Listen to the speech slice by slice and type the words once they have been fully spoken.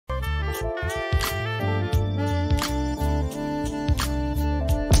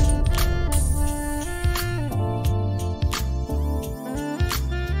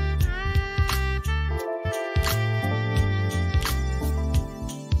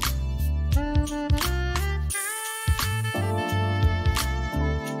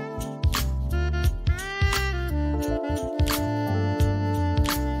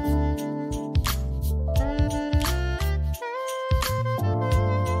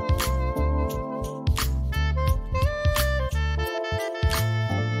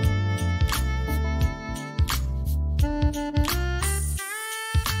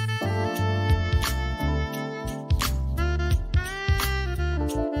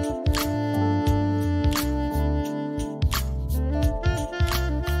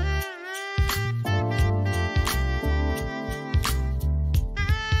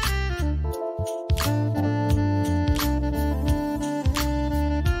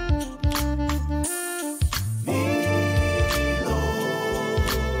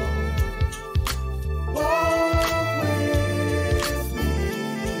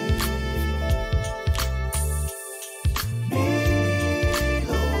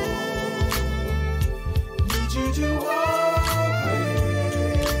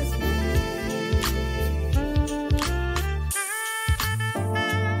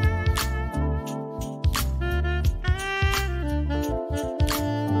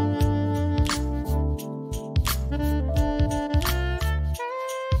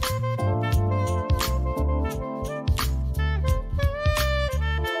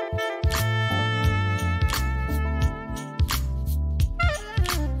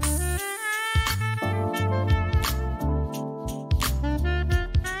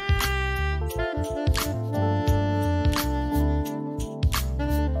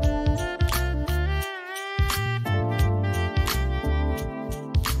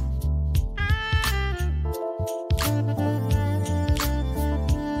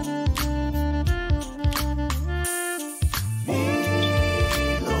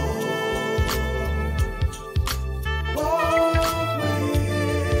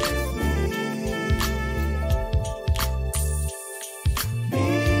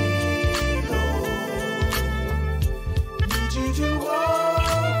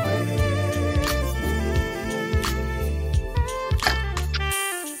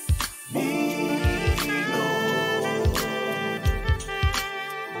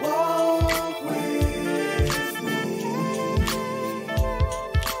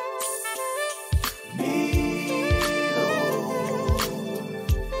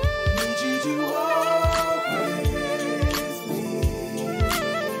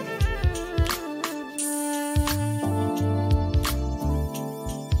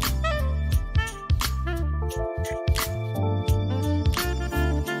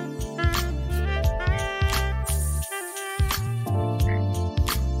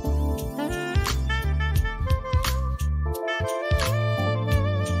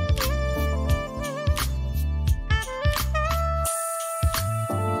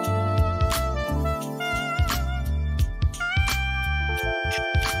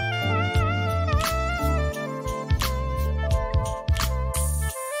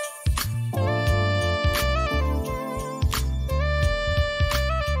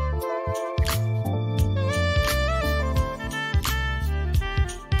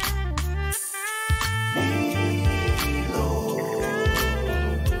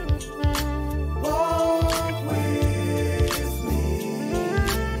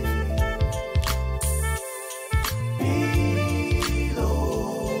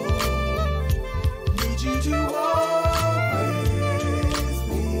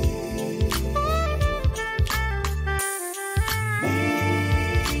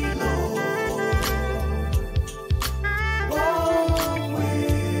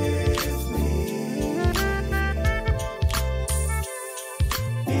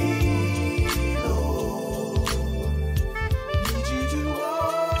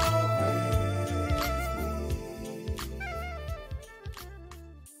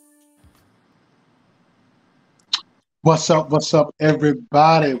What's up,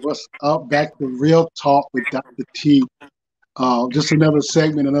 everybody? What's up? Back to Real Talk with Dr. T. Just another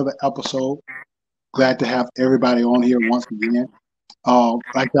segment, another episode. Glad to have everybody on here once again.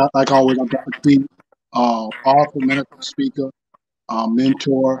 Like always, I'm Dr. T, author, medical speaker,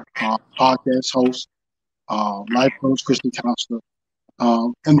 mentor, podcast host, life coach, Christian counselor.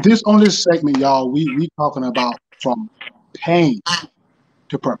 And on this segment, y'all, we talking about from pain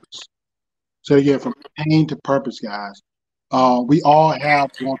to purpose. So again, from pain to purpose, guys. We all have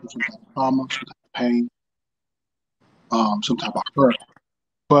gone through some type of trauma, some type of pain, some type of hurt.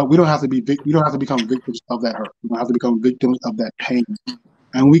 but we don't have to we don't have to become victims of that hurt. We don't have to become victims of that pain.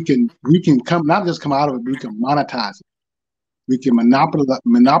 And we can come not just come out of it, we can monetize it. We can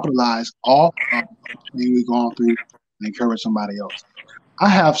monopolize off of the pain we've gone through and encourage somebody else. I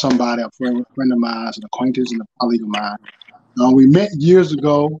have somebody, a friend of mine, an acquaintance and a colleague of mine. We met years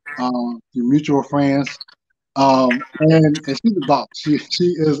ago through mutual friends, and she's a boss. She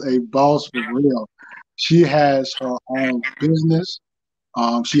is a boss for real. She has her own business.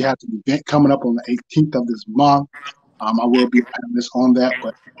 She has an event coming up on the 18th of this month. I will be a panelist on that,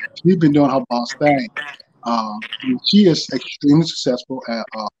 but she's been doing her boss thing. She is extremely successful at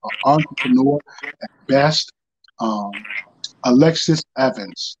entrepreneur at best. Um, Alexis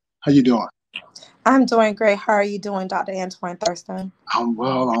Evans, how you doing? I'm doing great. How are you doing, Dr. Antoine Thurston? I'm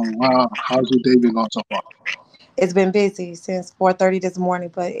well. I'm well. How's your day been going so far? It's been busy since 4:30 this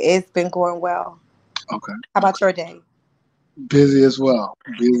morning, but it's been going well. Okay. How about your day? Busy as well.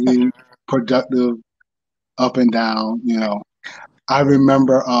 Busy, productive, up and down. I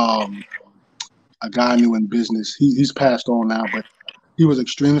remember a guy I knew in business. He's passed on now, but he was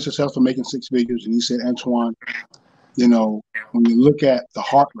extremely successful, making six figures. And he said, Antoine, when you look at the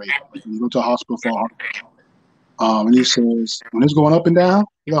heart rate, when you go to a hospital for a heart and he says, when it's going up and down,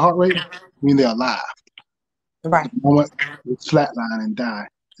 the heart rate, I mean they're alive. But the Right. moment they flatline and die,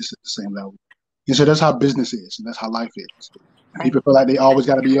 it's at the same level. And so that's how business is, and that's how life is. And Right. people feel like they always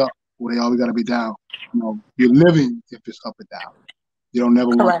got to be up or they always got to be down. You're living if it's up and down. You don't never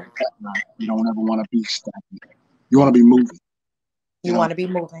want Correct. to flatline. You don't ever want to be stagnant. You want to be moving, you You know. want to be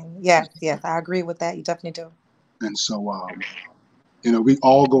moving. Yes, yes, I agree with that. You definitely do. And so, we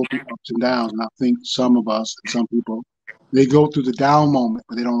all go through ups and downs. And I think some of us and some people, they go through the down moment,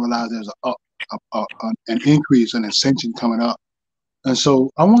 but they don't realize there's an increase, an ascension coming up. And so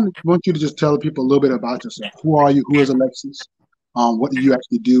I want you to just tell people a little bit about yourself. Who are you? Who is Alexis? What do you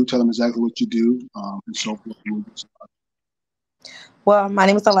actually do? Tell them exactly what you do, and so forth. Well, my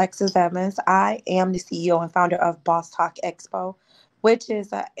name is Alexis Evans. I am the CEO and founder of Boss Talk Expo, which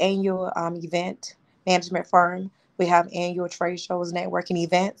is an annual event management firm. We have annual trade shows, networking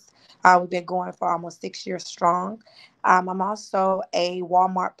events. We've been going for almost 6 years strong. I'm also a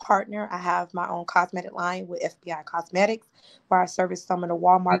Walmart partner. I have my own cosmetic line with FBI Cosmetics, where I service some of the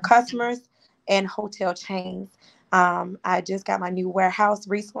Walmart customers and hotel chains. I just got my new warehouse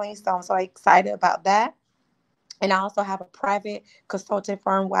recently, so I'm so excited about that. And I also have a private consulting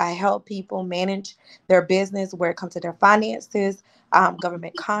firm where I help people manage their business where it comes to their finances,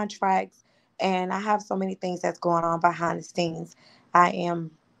 government contracts. And I have so many things that's going on behind the scenes. I am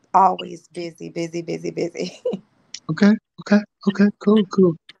always busy, busy, busy, busy. Okay, okay, okay, cool,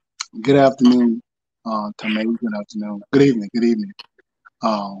 cool. Good afternoon, Tomei. Good afternoon. Good evening. Good evening.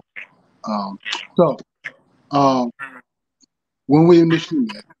 Um, so, um, when we initially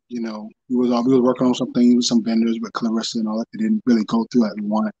met, we was working on something with some vendors with Clarissa and all that. It didn't really go through like we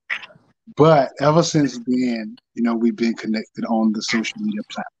wanted. But ever since then, we've been connected on the social media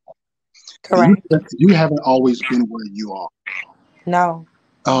platform. And you, Correct. you haven't always been where you are. No,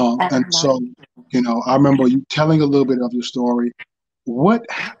 I And have not. so, I remember you telling a little bit of your story. What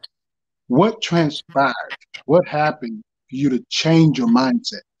what transpired? What happened for you to change your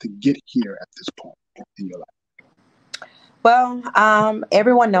mindset to get here at this point in your life? Well,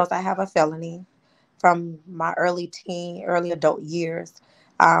 everyone knows I have a felony from my early adult years,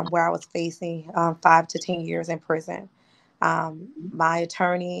 where I was facing 5 to 10 years in prison. My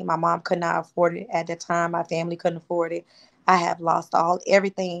attorney, my mom could not afford it at the time. My family couldn't afford it. I have lost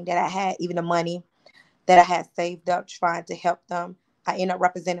everything that I had, even the money that I had saved up trying to help them. I ended up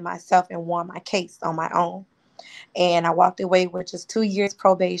representing myself and won my case on my own. And I walked away with just 2 years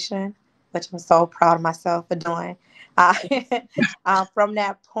probation, which I'm so proud of myself for doing. Uh, from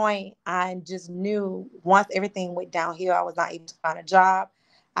that point, I just knew once everything went downhill, I was not able to find a job.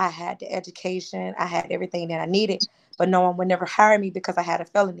 I had the education, I had everything that I needed, but no one would never hire me because I had a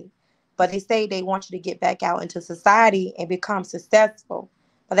felony. But they say they want you to get back out into society and become successful,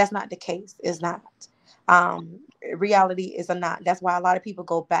 but that's not the case. It's not. Um, Reality is a not. That's why a lot of people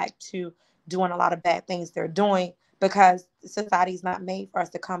go back to doing a lot of bad things they're doing because society is not made for us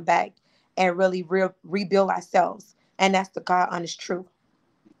to come back and really rebuild ourselves. And that's the God honest truth.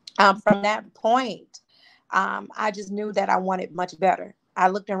 From that point, I just knew that I wanted much better. I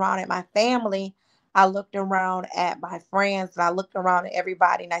looked around at my family, I looked around at my friends, and I looked around at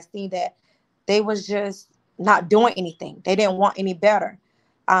everybody, and I seen that they was just not doing anything. They didn't want any better.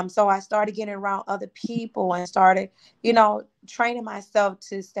 So I started getting around other people and started, training myself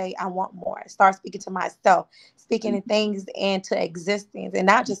to say, I want more. Start speaking to myself, speaking in things into existence, and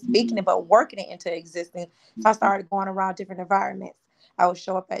not just speaking it, but working it into existence. So I started going around different environments. I would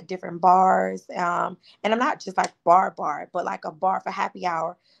show up at different bars. And I'm not just like bar, but like a bar for happy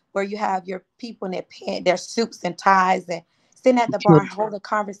hour where you have your people in their suits and ties and sitting at the bar holding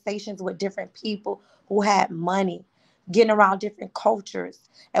conversations with different people who had money, getting around different cultures.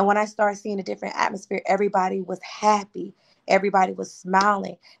 And when I started seeing a different atmosphere, everybody was happy. Everybody was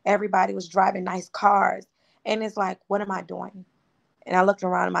smiling. Everybody was driving nice cars. And it's like, what am I doing? And I looked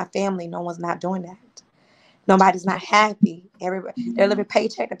around at my family. No one's not doing that. Nobody's not happy. Everybody, they're living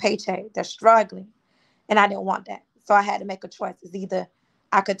paycheck to paycheck. They're struggling. And I didn't want that. So I had to make a choice. It's either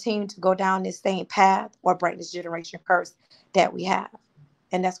I continue to go down this same path or break this generation curse that we have.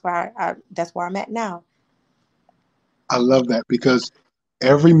 And that's where that's where I'm at now. I love that because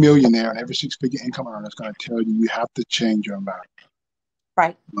every millionaire and every six-figure income earner is going to tell you have to change your environment.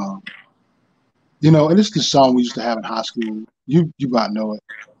 Right. And it's the song we used to have in high school. You might know it.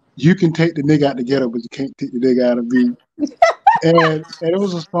 You can take the nigga out the ghetto, but you can't take the nigga out of me. And it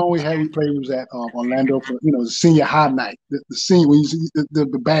was a song we played. It was at Orlando for the senior high night. The scene when you see the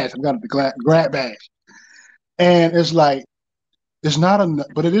bash. I've got the grad bash, and it's like it's not enough,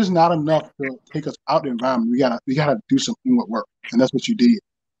 but it is not enough to take us out the environment. We gotta do some inward work, and that's what you did.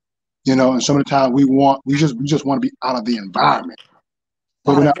 And some of the time we just want to be out of the environment,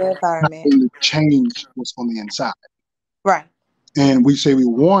 but we're Out of not the environment. going to change what's on the inside. Right. And we say we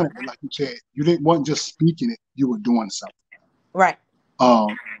want it, but like you said, you didn't want just speaking it; you were doing something. Right.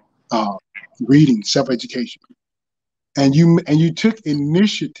 Um, Reading, self-education, and you took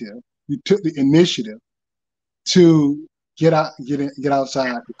initiative. You took the initiative to get outside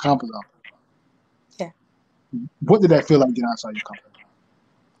your comfort zone. Yeah. What did that feel like, getting outside your comfort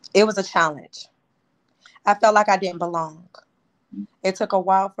It was a challenge. I felt like I didn't belong. It took a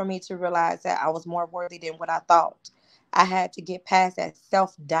while for me to realize that I was more worthy than what I thought. I had to get past that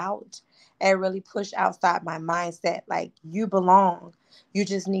self doubt and really push outside my mindset. Like, you belong. You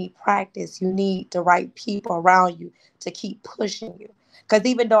just need practice. You need the right people around you to keep pushing you. Because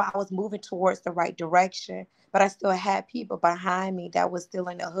even though I was moving towards the right direction, but I still had people behind me that was still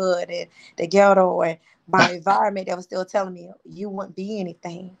in the hood and the ghetto and my environment that was still telling me, you wouldn't be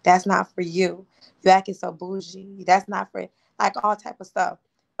anything. That's not for you. You acting so bougie. That's not for, like, all type of stuff.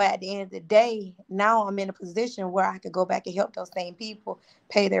 But at the end of the day, now I'm in a position where I could go back and help those same people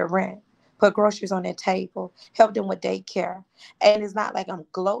pay their rent, put groceries on their table, help them with daycare. And it's not like I'm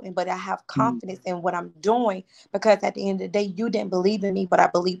gloating, but I have zone? confidence in what I'm doing because at the end of the day, you didn't believe in me, but I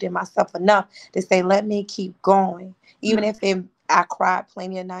believed in myself enough to say, let me keep going. Even if I cried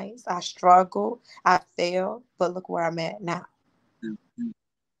plenty of nights, I struggled, I failed, but look where I'm at now.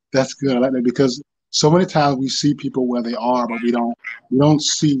 That's good. I like that because so many times we see people where they are, but we don't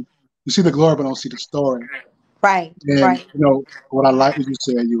see. You see the glory, but don't see the story. Right, And right. what I like what you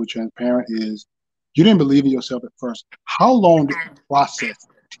said, you were transparent, is you didn't believe in yourself at first. How long did the process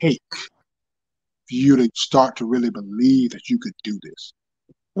take for you to start to really believe that you could do this?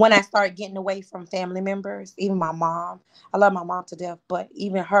 When I started getting away from family members, even my mom, I love my mom to death, but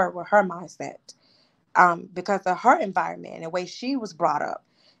even her with her mindset, because of her environment and the way she was brought up,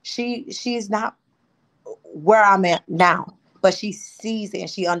 she's not where I'm at now, but she sees it and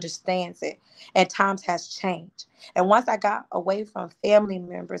she understands it. And times has changed. And once I got away from family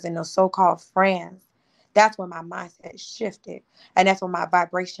members and those so-called friends, that's when my mindset shifted. And that's when my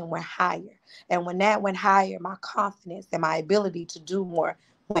vibration went higher. And when that went higher, my confidence and my ability to do more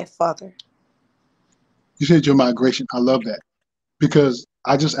went further. You said your migration. I love that because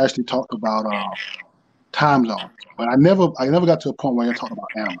I just actually talked about time zones, but I never got to a point where I talked about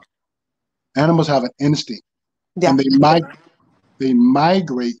animals. Animals have an instinct, Yeah. and they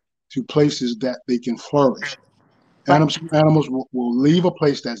migrate to places that they can flourish. Right. Animals will leave a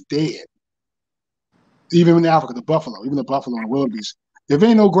place that's dead. Even in Africa, even the buffalo and the wildebeest. If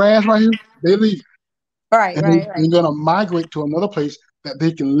ain't no grass right here, they leave. Right, And right, right. they're going to migrate to another place that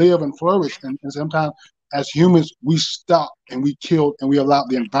they can live and flourish. And sometimes as humans, we stop and we kill and we allow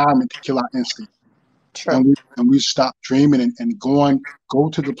the environment to kill our instinct. True. And we stop dreaming and go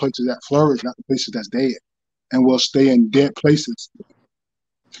to the places that flourish, not the places that's dead. And we'll stay in dead places.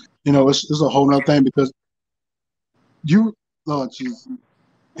 It's a whole nother thing because Lord Jesus,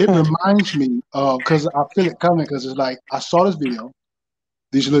 it reminds me of, because I feel it coming, because it's like I saw this video,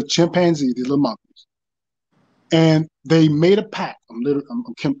 these little chimpanzees, these little monkeys, and they made a pact. I'm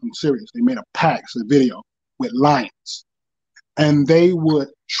serious. They made a pact, it's a video, with lions, and they would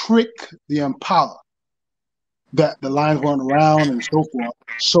trick the impala that the lions weren't around and so forth,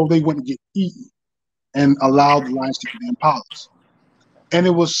 so they wouldn't get eaten, and allow the lions to eat the impalas. And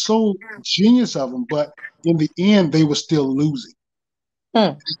it was so genius of them, but in the end, they were still losing.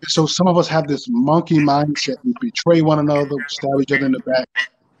 Hmm. So some of us have this monkey mindset. We betray one another, we stab each other in the back.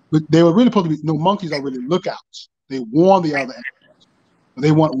 But they were really supposed to be, no, monkeys are really lookouts. They warn the other.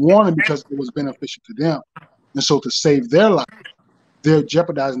 They want warning because it was beneficial to them. And so to save their life, they're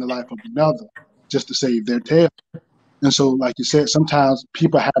jeopardizing the life of another just to save their tail. And so, like you said, sometimes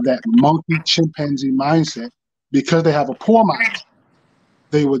people have that monkey chimpanzee mindset because they have a poor mindset.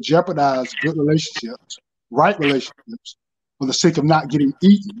 They will jeopardize good relationships, right relationships, for the sake of not getting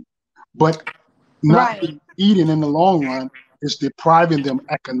eaten. But not Right. getting eaten in the long run is depriving them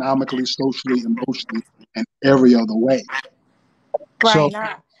economically, socially, emotionally, and every other way. So,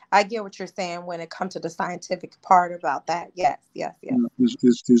 Right. I get what you're saying when it comes to the scientific part about that. Yes, yes, yes.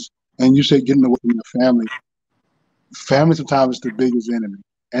 and you said getting away from your family. Family sometimes is the biggest enemy,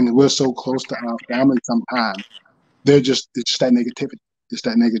 and we're so close to our family sometimes. It's just that negativity. It's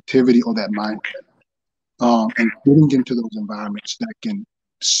that negativity or that mindset. And getting into those environments that can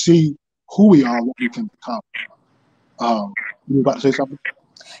see who we are, what we can become. You were about to say something?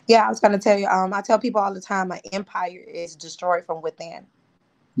 Yeah, I was going to tell you. I tell people all the time, an empire is destroyed from within.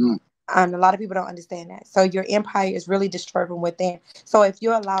 Mm, A lot of people don't understand that. So your empire is really destroyed from within. So if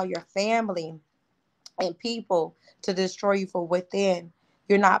you allow your family and people to destroy you from within,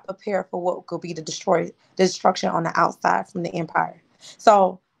 you're not prepared for what could be the destruction on the outside from the empire.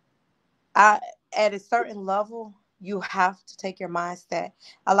 So I, at a certain level, you have to take your mindset.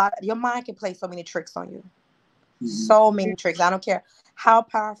 Your mind can play so many tricks on you. mhm, So many tricks. I don't care how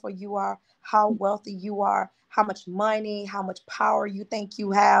powerful you are, how wealthy you are, how much money, how much power you think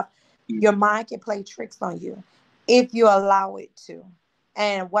you have. mm, Your mind can play tricks on you if you allow it to.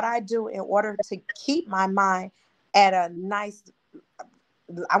 And what I do in order to keep my mind at a nice,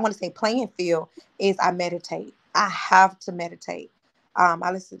 I want to say playing field, is I meditate. I have to meditate. I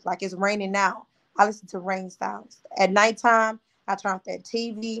listen, like it's raining now. I listen to rain sounds. At nighttime, I turn off that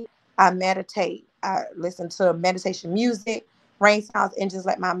TV. I meditate. I listen to meditation music, rain sounds, and just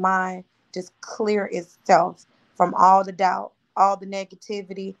let my mind just clear itself from all the doubt, all the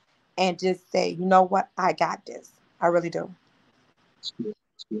negativity, and just say, you know what? I got this. I really do. it's good,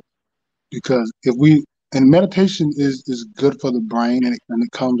 it's good. Because if we and meditation is good for the brain and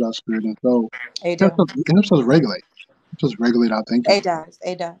it calms our spirit and soul. It do. It helps us regulate. It helps us regulate our thinking. It does.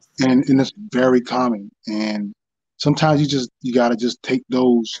 It does. And it's very calming. And sometimes you gotta just take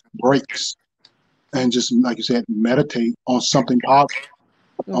those breaks and just like you said, meditate on something positive,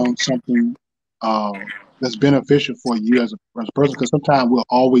 on Mm. something uh, that's beneficial for you as a person. Because sometimes we're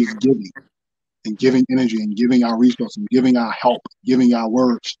always giving and giving energy and giving our resources and giving our help, giving our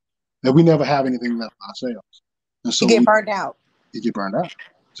words, that we never have anything left ourselves. And You so get burned out. you get burned out.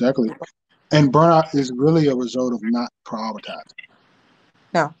 Exactly. And burnout is really a result of not prioritizing.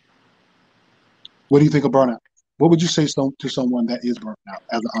 No. What do you think of burnout? What would you say to someone that is burnt out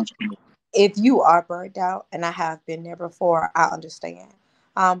as an entrepreneur? If you are burned out, and I have been there before, I understand.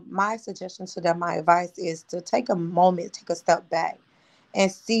 My suggestion to them, my advice is to take a moment, take a step back,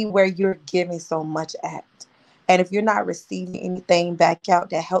 and see where you're giving so much at. And if you're not receiving anything back out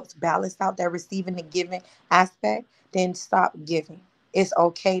that helps balance out that receiving and giving aspect, then stop giving. It's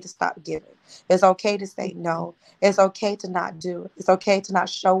okay to stop giving. It's okay to say no. It's okay to not do it. It's okay to not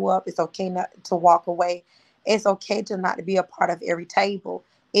show up. It's okay not to walk away. It's okay to not be a part of every table.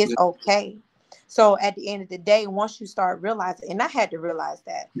 It's Yeah, okay. So at the end of the day, once you start realizing, and I had to realize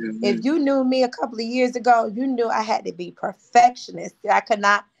that yeah, if you knew me a couple of years ago, you knew I had to be perfectionist. I could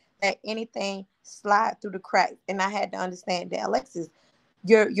not let anything slide through the cracks. And I had to understand that, Alexis,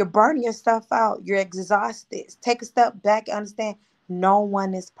 you're burning yourself out. You're exhausted. Take a step back and understand no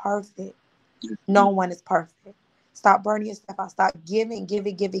one is perfect. yeah, No one is perfect. Stop burning yourself out. Stop giving,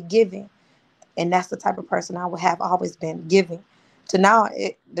 giving, giving, giving. And that's the type of person I would have always been, giving. To now,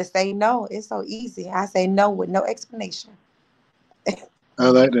 to say no, it's so easy. I say no with no explanation. I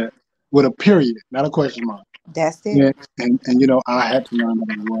like that. With a period, not a question mark. That's it. Yeah, and I had to learn that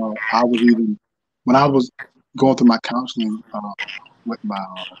as well. I was even when I was going through my counseling with my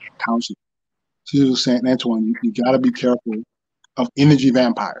counselor. She was saying, Antoine, you got to be careful of energy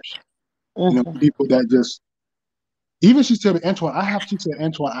vampires. Hmm. People that just even she said, Antoine, she said,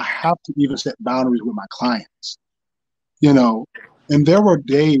 Antoine, I have to even set boundaries with my clients. You know, and there were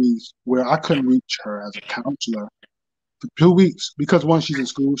days where I couldn't reach her as a counselor for 2 weeks because one, she's in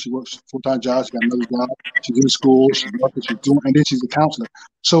school, she works a full-time job, she got another job, she's in school, she's working, she's doing, and then she's a counselor.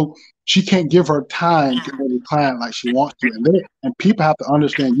 So she can't give her time to every client like she wants to. And people have to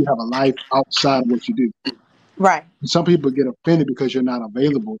understand you have a life outside of what you do. Right. And some people get offended because you're not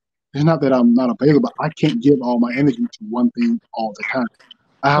available. It's not that I'm not available. I can't give all my energy to one thing all the time.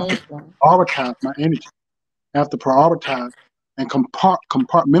 I have to Hmm. prioritize my energy. I have to prioritize and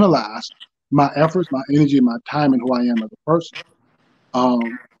compartmentalize my efforts, my energy, my time, and who I am as a person.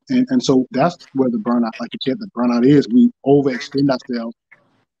 Um, and so that's where the burnout, like you said, the burnout is. We overextend ourselves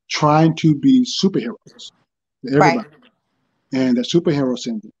trying to be superheroes to everybody, Right. and that superhero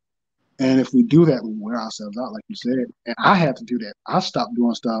syndrome. And if we do that, we wear ourselves out, like you said. And I had to do that. I stopped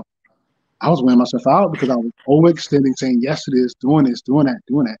doing stuff. I was wearing myself out because I was overextending, saying yes to this, doing that,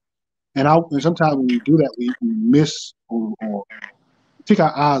 doing that. And sometimes when we do that, we miss or take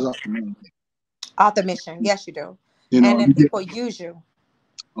our eyes off the main thing. Off the mission. Yes, you do. You know, And then you get, people use you.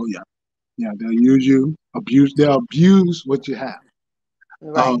 oh yeah, yeah, they'll use you, they'll abuse what you have.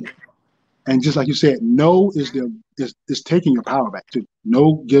 Um, Right. and just like you said, no is taking your power back too.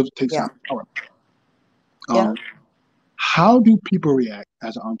 No takes Yeah. our power. Yeah. Um, how do people react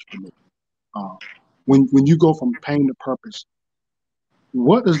as an entrepreneur? Uh, when you go from pain to purpose,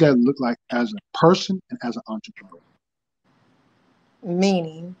 what does that look like as a person and as an entrepreneur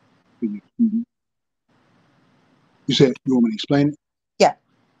Meaning. for you? Mhm. You said you want me to explain it. Yeah.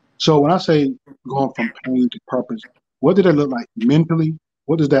 So when I say going from pain to purpose, what did it look like mentally?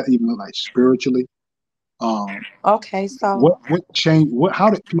 What does that even look like spiritually? Um, Okay. So, what changed? How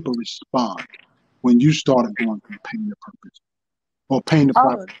did people respond when you started going from pain to purpose or pain to oh,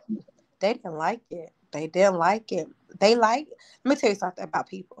 profit? they didn't like it. They didn't like it. They like. Let me tell you something about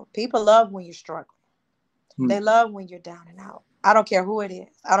people. People love when you're struggling. Mm, They love when you're down and out. I don't care who it is.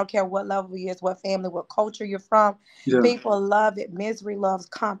 I don't care what level you is, what family, what culture you're from. yeah, People love it. Misery loves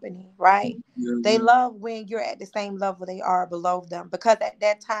company, right? yeah, They love when you're at the same level they are below them. Because at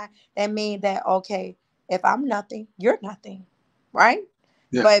that time, that means that, okay, if I'm nothing, you're nothing, right?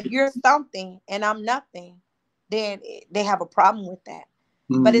 yeah, But if you're something and I'm nothing, then they have a problem with that.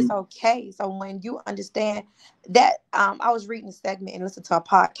 But mm, it's okay. So when you understand that, I was reading a segment and listened to a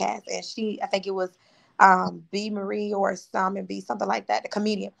podcast, and I think it was B Marie or Simon B, something like that, the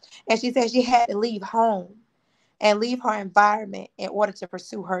comedian. And she said she had to leave home and leave her environment in order to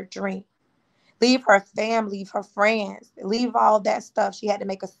pursue her dream. Leave her family, leave her friends, leave all that stuff. She had to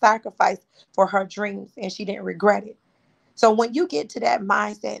make a sacrifice for her dreams and she didn't regret it. So when you get to that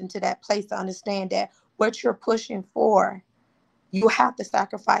mindset and to that place to understand that what you're pushing for, you have to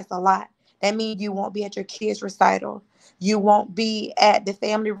sacrifice a lot. That means you won't be at your kids' recital. You won't be at the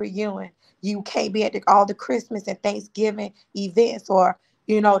family reunion. You can't be at all the Christmas and Thanksgiving events or,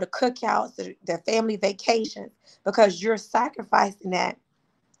 the cookouts, the family vacations, because you're sacrificing that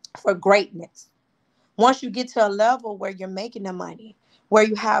for greatness. Once you get to a level where you're making the money, where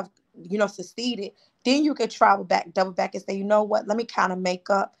you have, succeeded, then you could travel back, double back and say, you know what, let me kind of make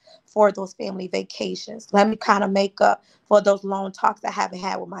up for those family vacations. Let me kind of make up for those long talks I haven't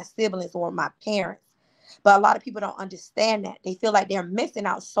had with my siblings or my parents. But a lot of people don't understand that. They feel like they're missing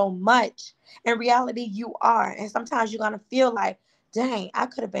out so much. In reality, you are. And sometimes you're going to feel like, dang, I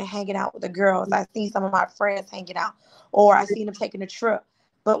could have been hanging out with the girls. I seen some of my friends hanging out, or I seen them taking a trip.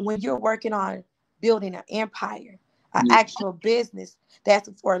 But when you're working on building an empire, an yeah, actual business that's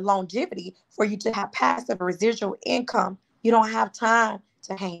for longevity, for you to have passive residual income, you don't have time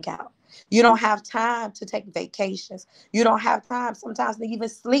to hang out. You don't have time to take vacations. You don't have time sometimes to even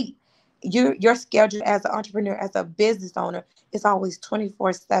sleep. Your schedule as an entrepreneur, as a business owner, is always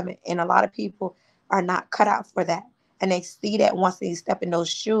 24/7. And a lot of people are not cut out for that. And they see that once they step in those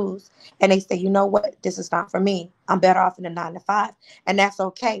shoes and they say, you know what, this is not for me. I'm better off in a 9 to 5. And that's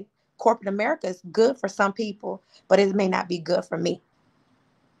okay. Corporate America is good for some people, but it may not be good for me.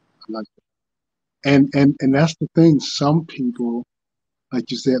 I like and that's the thing. Some people, like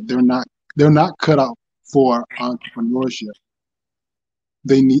you said, they're not cut out for entrepreneurship.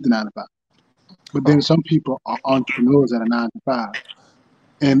 They need the 9 to 5. But then Oh. some people are entrepreneurs at a 9 to 5,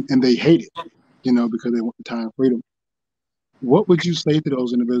 and they hate it, because they want the time freedom. What would you say to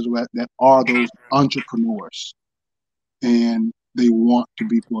those individuals that are those entrepreneurs and they want to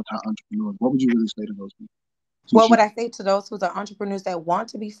be full-time entrepreneurs? What would you really say to those people? Since What you, would I say to those who are entrepreneurs that want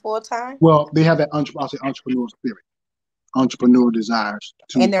to be full time well, they have that I'll say entrepreneur spirit, entrepreneur desires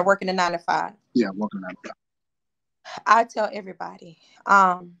to, and they're working a 9 to 5? yeah, work on that. I tell everybody,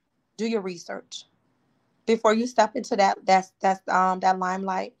 do your research before you step into that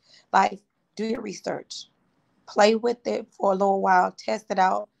limelight life. Do your research. Play with it for a little while, test it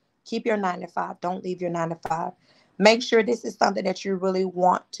out. Keep your 9 to 5. Don't leave your 9 to 5. Make sure this is something that you really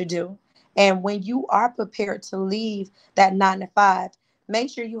want to do. And when you are prepared to leave that 9 to 5, make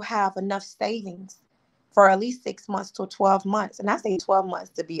sure you have enough savings for at least 6 months to 12 months. And I say 12 months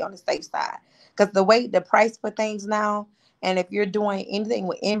to be on the safe side. Because the price for things now, and if you're doing anything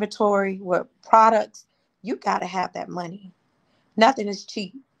with inventory, with products, you got to have that money. Nothing is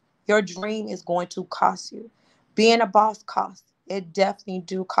cheap. Your dream is going to cost you. Being a boss costs. It definitely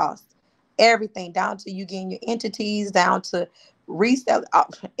do cost. Everything down to you getting your entities, down to resell.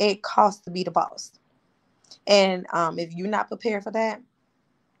 It costs to be the boss. And if you're not prepared for that,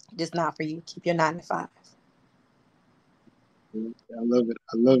 it's not for you. Keep your 9 to 5. I love it.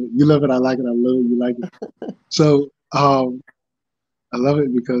 I love it. You love it. I like it. I love it. You like it. So I love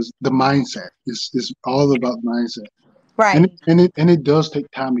it because the mindset is all about mindset, and Right. it does take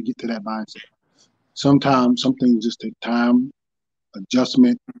time to get to that mindset. Sometimes some things just take time,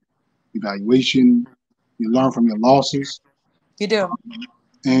 adjustment, evaluation. You learn from your losses, You do.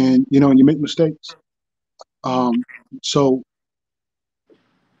 and you make mistakes. Um, so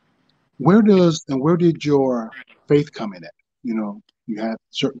where did your faith come in at? You had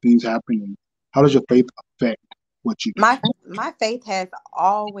certain things happen, and how does your faith affect what you do? My faith has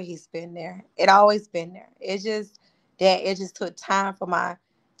always been there. It always been there. It's just that it just took time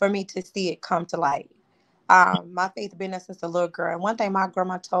for me to see it come to light. My faith been there since a little girl. And one thing my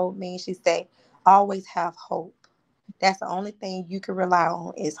grandma told me, she said, always have hope. That's the only thing you can rely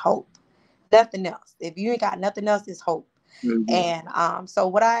on is hope. Nothing else. If you ain't got nothing else, it's hope. Very good. And so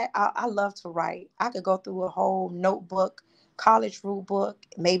what I love to write. I could go through a whole notebook, college rule book,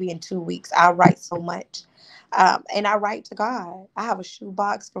 maybe in 2 weeks. I write so much. And I write to God. I have a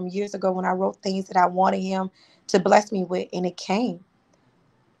shoebox from years ago when I wrote things that I wanted him to bless me with, and it came.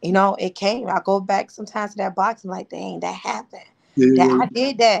 It came. I go back sometimes to that box. I'm like, dang, that happened. Yeah, That yeah, I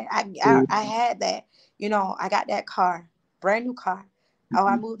did that. I, yeah, I I had that. I got that car, brand new car. Oh,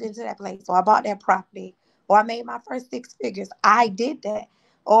 I yeah. moved into that place. Or I bought that property. Or I made my first 6 figures. I did that.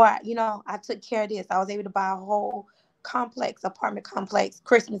 Or, I took care of this. I was able to buy a whole apartment complex,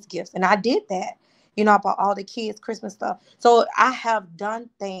 Christmas gifts. And I did that. I bought all the kids Christmas stuff. So I have done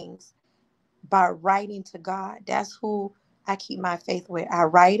things by writing to God. That's who I keep my faith with. I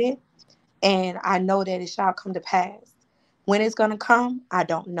write it and I know that it shall come to pass. When it's going to come, I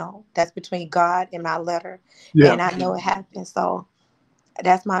don't know. That's between God and my letter. Yeah. And I know it happened. So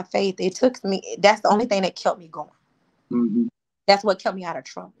that's my faith. It took me, that's the only thing that kept me going. Hmm. That's what kept me out of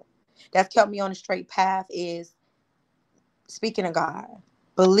trouble. That's kept me on the straight path is speaking to God,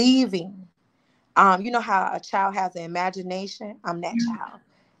 believing. You know how a child has an imagination? I'm that Yeah, child.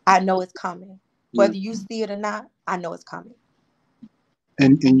 I know it's coming. yeah. Whether you see it or not, I know it's coming.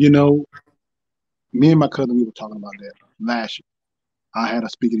 And me and my cousin, we were talking about that last year. I had a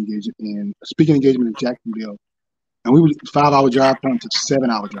speaking engagement in Jacksonville, and we were 5 hour drive turned to 7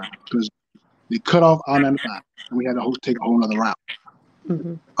 hour drive because they cut off our 95, and we had to take a whole other route.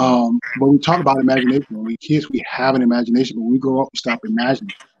 Hmm. But we talk about imagination. When we kids, we have an imagination, but when we grow up, we stop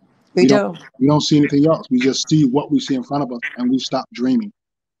imagining. We We don't do. we don't see anything else. We just see what we see in front of us, and we stop dreaming.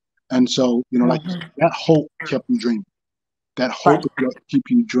 And so, like you said, Hmm. that hope kept you dreaming. That hope Right. is what keep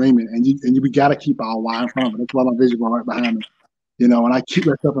you dreaming, we got to keep our why in front of it. That's why my vision board right behind me. And I keep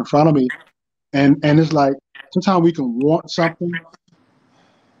that stuff in front of me, and it's like sometimes we can want something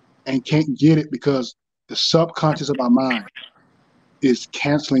and can't get it because the subconscious of our mind is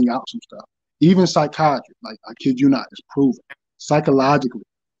canceling out some stuff. Even psychiatry, like I kid you not, is proven psychologically.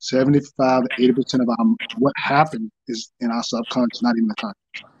 75 to 80% of what happened is in our subconscious, not even the conscious.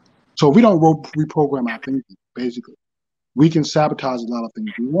 So if we don't reprogram our thinking, basically, we can sabotage a lot of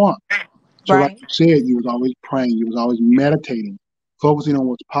things we want. So like Right. you said, you was always praying, you was always meditating, focusing on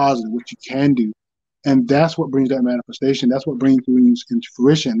what's positive, what you can do. And that's what brings that manifestation. That's what brings things into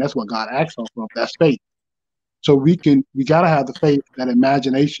fruition. That's what God asks us for. That's faith. So we gotta have the faith, that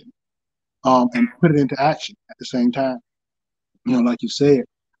imagination, and put it into action at the same time. Like you said.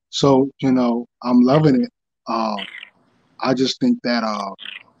 So, I'm loving it. I just think that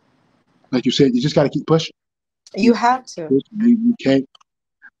like you said, you just gotta keep pushing. You, You have to. you can't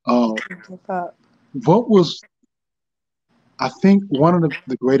uh Give up. what was I think one of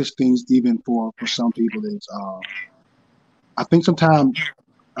the greatest things even for some people is I think sometimes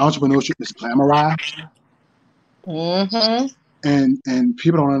entrepreneurship is glamorized Hmm. and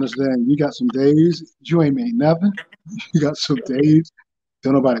people don't understand. You got some days you ain't made nothing. You got some days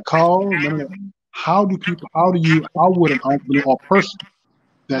don't nobody call, none of that. How would an entrepreneur or person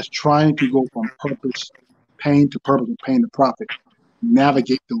that's trying to go from pain to purpose, and pain to profit,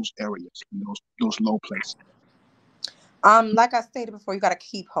 navigate those areas and those low places? Like I stated before, you gotta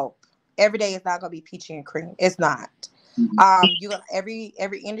keep hope. Every day is not gonna be peachy and cream. It's not. Hmm. You got every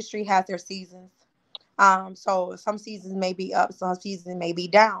industry has their seasons. So some seasons may be up, some seasons may be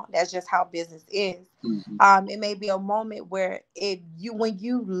down. That's just how business is. Hmm. It may be a moment where when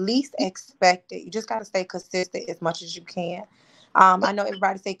you least expect it, you just gotta stay consistent as much as you can. I know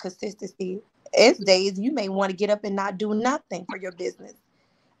everybody say consistency. It's days you may want to get up and not do nothing for your business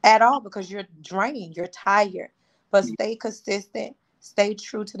at all because you're drained, you're tired. But stay consistent, stay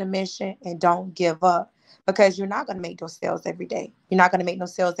true to the mission, and don't give up, because you're not going to make those sales every day. You're not going to make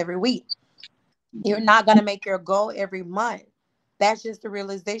those sales every week. You're not going to make your goal every month. That's just the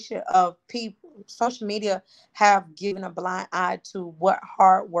realization of people. Social media have given a blind eye to what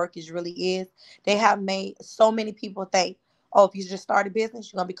hard work is really is. They have made so many people think, oh, if you just start a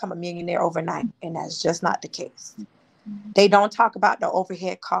business, you're going to become a millionaire overnight. And that's just not the case. They don't talk about the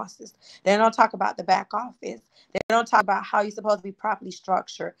overhead costs. They don't talk about the back office. They don't talk about how you're supposed to be properly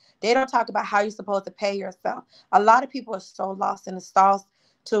structured. They don't talk about how you're supposed to pay yourself. A lot of people are so lost in the sauce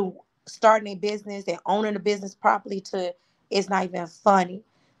to starting a business and owning a business properly to it's not even funny.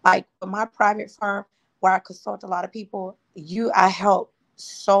 Like with my private firm where I consult a lot of people, I help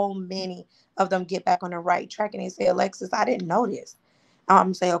so many of them get back on the right track, and they say, Alexis, I didn't know this.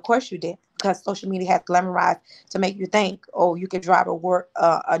 Say, of course you did, because social media has glamorized to make you think, oh, you could drive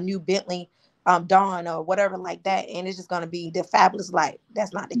a new Bentley Dawn or whatever like that, and it's just going to be the fabulous life.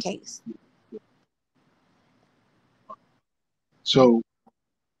 That's not the case. So,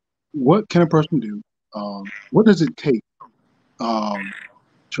 what can a person do? What does it take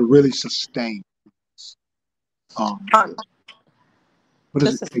to really sustain? Um, Um, what to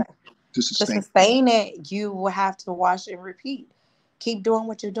does it take sustain, to to sustain? sustain it, you will have to wash and repeat. Keep doing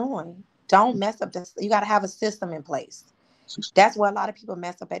what you're doing. Don't mess up this. You got to have a system in place. That's where a lot of people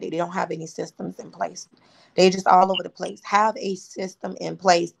mess up at it. They don't have any systems in place. They just all over the place. Have a system in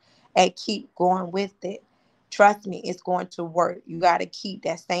place and keep going with it. Trust me, it's going to work. You got to keep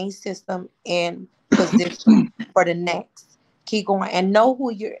that same system in position for the next. Keep going and know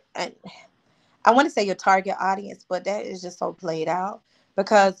who you're. And I want to say your target audience, but that is just so played out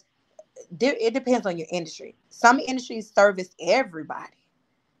because it depends on your industry. Some industries service everybody.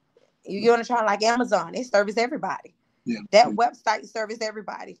 You want to try like Amazon, it service everybody. Yeah, That yeah, website service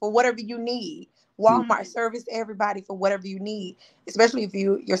everybody for whatever you need. yeah. Walmart service everybody for whatever you need, especially if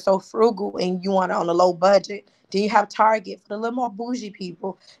you're so frugal and you want it on a low budget. Then you have Target for the little more bougie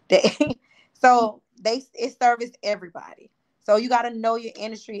people. They so they it service everybody. So you got to know your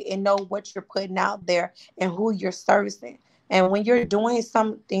industry and know what you're putting out there and who you're servicing. And when you're doing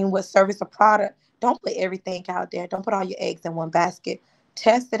something with service or product, don't put everything out there. Don't put all your eggs in one basket.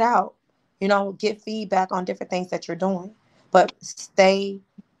 Test it out. Get feedback on different things that you're doing, but stay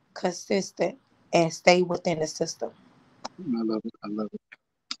consistent and stay within the system. I love it. I love it.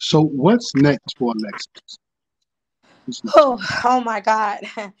 So, what's next for Alexis? What's next? Oh my God.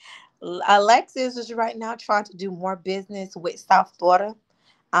 Alexis is right now trying to do more business with South Florida.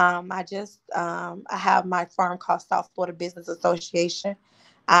 I have my firm called South Florida Business Association.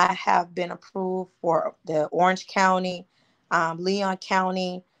 I have been approved for the Orange County, Leon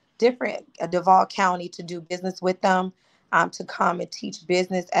County, different Duval County to do business with them, to come and teach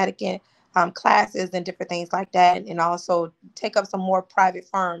business etiquette classes and different things like that, and also take up some more private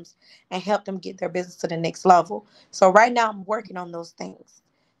firms and help them get their business to the next level. So right now I'm working on those things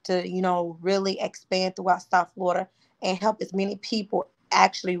to, really expand throughout South Florida and help as many people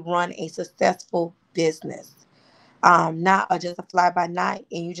actually run a successful business. Not just a fly by night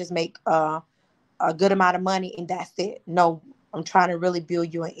and you just make a good amount of money and that's it. No, I'm trying to really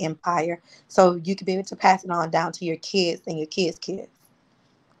build you an empire so you can be able to pass it on down to your kids and your kids' kids.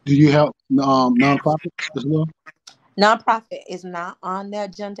 Do you help nonprofits as well? Nonprofit is not on the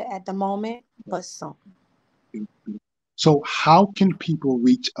agenda at the moment, but soon. So, how can people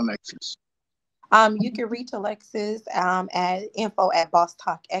reach Alexis? You can reach Alexis at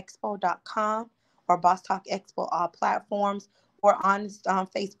info@bosstalkexpo.com or Boss Talk Expo all platforms or on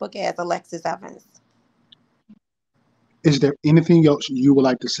Facebook as Alexis Evans. Is there anything else you would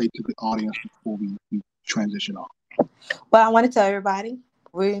like to say to the audience before we transition off? Well, I want to tell everybody,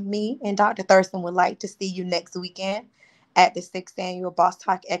 me and Dr. Thurston would like to see you next weekend at the 6th annual Boss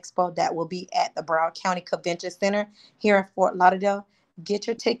Talk Expo that will be at the Broward County Convention Center here in Fort Lauderdale. Get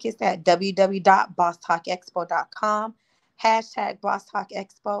your tickets at www.bosstalkexpo.com, hashtag Boss Talk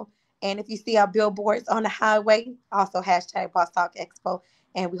Expo. And if you see our billboards on the highway, also hashtag Boss Talk Expo.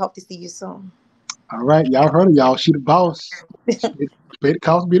 And we hope to see you soon. All right, y'all heard of y'all. She the boss. Pay the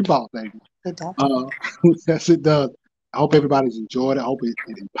cost, be the boss, baby. It does. Yes, it does. I hope everybody's enjoyed it. I hope it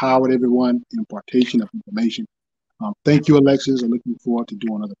empowered everyone, impartation of information. Thank you, Alexis. I'm looking forward to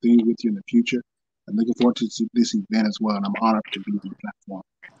doing other things with you in the future. I'm looking forward to this event as well, and I'm honored to be on the platform.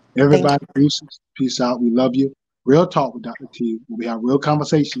 Thank Everybody, you. peace out. We love you. Real talk with Dr. T, where we have real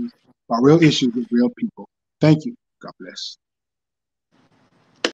conversations about real issues with real people. Thank you. God bless.